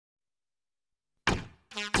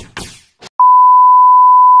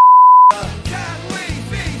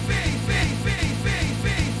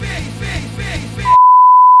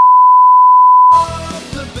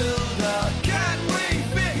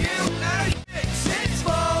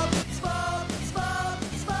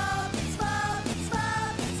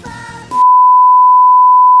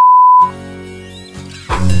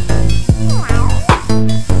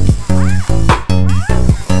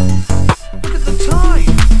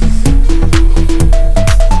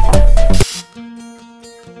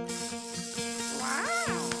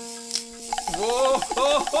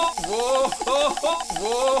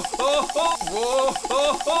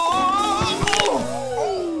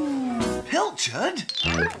Pilchard?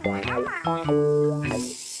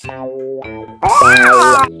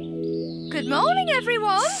 Good morning,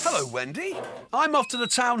 everyone. Hello, Wendy. I'm off to the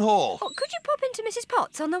town hall. Oh, could you pop into Mrs.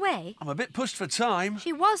 Potts on the way? I'm a bit pushed for time.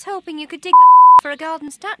 She was hoping you could dig the for a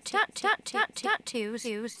garden tattoos.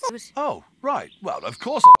 Oh, right. Well, of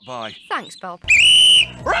course I'll buy. Thanks, Bob.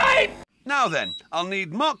 Right! Now then, I'll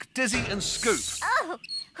need Muck, Dizzy and Scoop. Oh,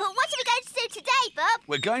 what are we going to do today, Bob?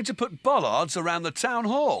 We're going to put bollards around the town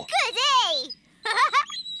hall. Goody!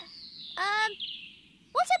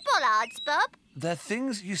 What are bollards, Bob? They're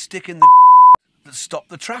things you stick in the that stop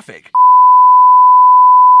the traffic.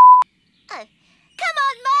 Oh, come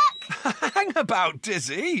on, Muck! Hang about,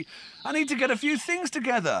 Dizzy. I need to get a few things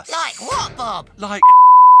together. Like what, Bob? Like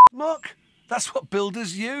Muck. That's what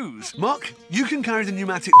builders use. Muck, you can carry the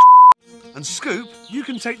pneumatic and Scoop, you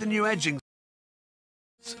can take the new edging.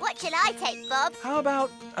 What shall I take, Bob? How about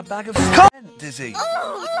a bag of cement, Dizzy?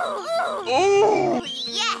 Ooh,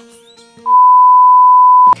 yes!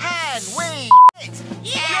 Can we?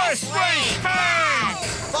 Yes, we can!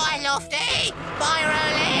 Bye, Lofty! Bye,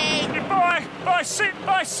 Rolly! Bye, sit!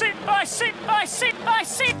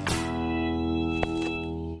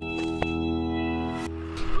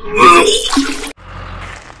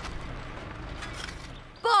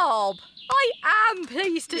 Bob, I am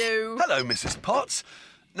pleased to. Hello, Mrs. Potts.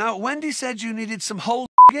 Now, Wendy said you needed some hole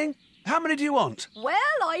digging. How many do you want? Well,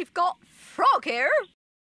 I've got Frog here.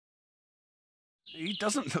 He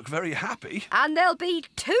doesn't look very happy. And there'll be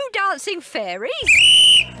 2 dancing fairies.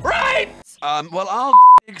 Right! Well, I'll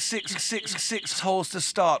dig 6 holes to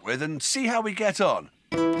start with and see how we get on.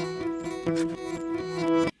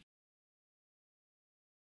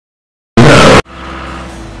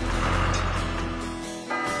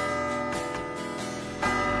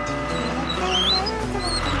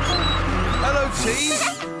 Hello, team.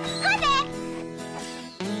 Hi there!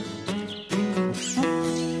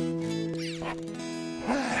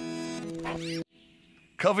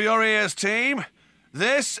 Cover your ears, team.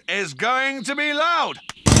 This is going to be loud.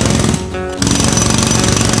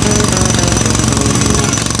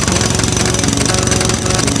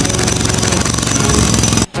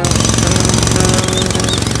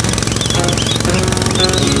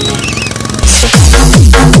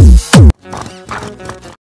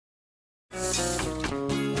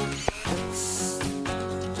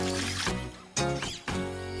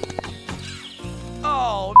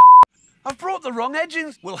 Oh, I've brought the wrong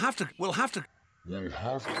edgings. We'll have to.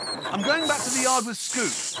 I'm going back to the yard with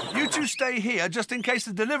Scoop. You two stay here just in case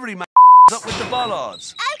the delivery man up with the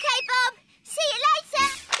bollards. OK, Bob. See you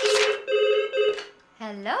later.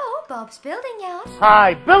 Hello, Bob's building yard.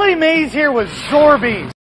 Hi, Billy Mays here with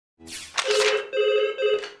Sorbies.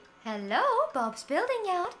 Hello, Bob's building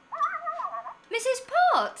yard. Mrs.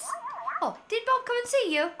 Potts. Oh, did Bob come and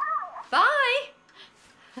see you? Bye.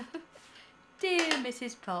 Dear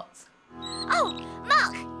Mrs. Potts. Oh,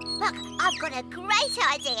 Muck, I've got a great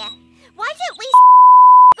idea. Why don't we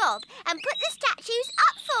Bob and put the statues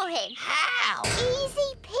up for him? How?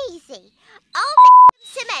 Easy peasy. I'll mix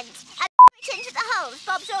some cement and it into the holes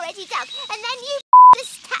Bob's already dug, and then you the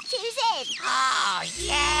statues in. Oh,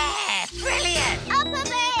 yeah! Brilliant! Up a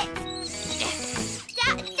bit.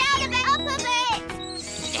 Down a bit. Up a bit.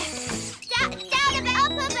 Down a bit.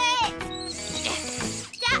 Up a bit.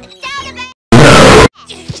 Down a bit.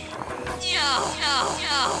 Phew.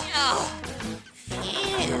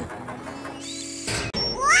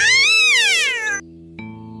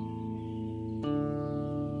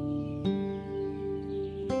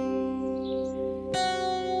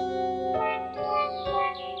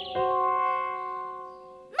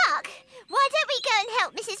 Muck, why don't we go and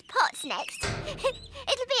help Mrs. Potts next?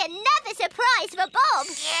 It'll be another surprise for Bob.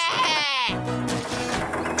 Yeah!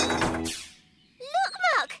 Look,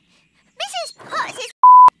 Muck, Mrs. Potts is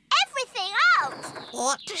everything out.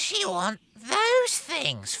 What does she want those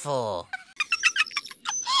things for?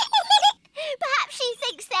 Perhaps she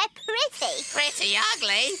thinks they're pretty. Pretty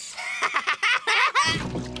ugly.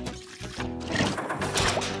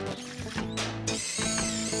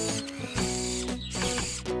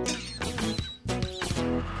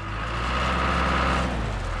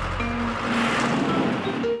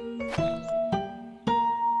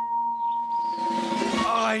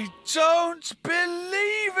 I don't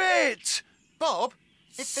believe it! Bob,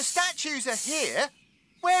 if the statues are here,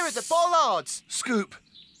 where are the bollards? Scoop,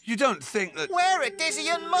 you don't think that... Where are Dizzy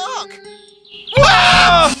and Muck?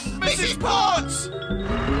 Ah! Mrs. Potts!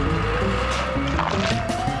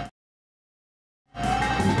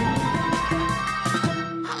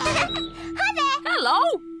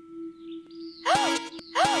 Hello.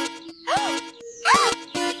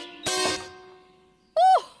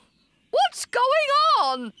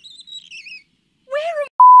 on. Where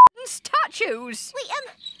are statues? We are,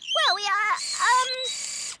 well,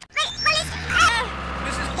 it's,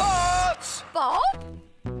 Mrs. Potts! Bob?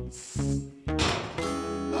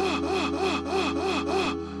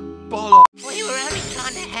 Bollocks. We were only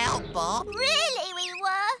trying to help, Bob. really we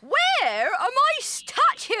were. Where are my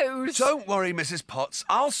statues? Don't worry, Mrs. Potts.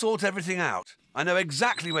 I'll sort everything out. I know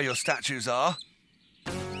exactly where your statues are.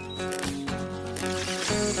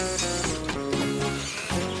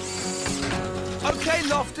 OK,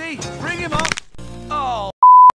 Lofty, bring him up. Oh,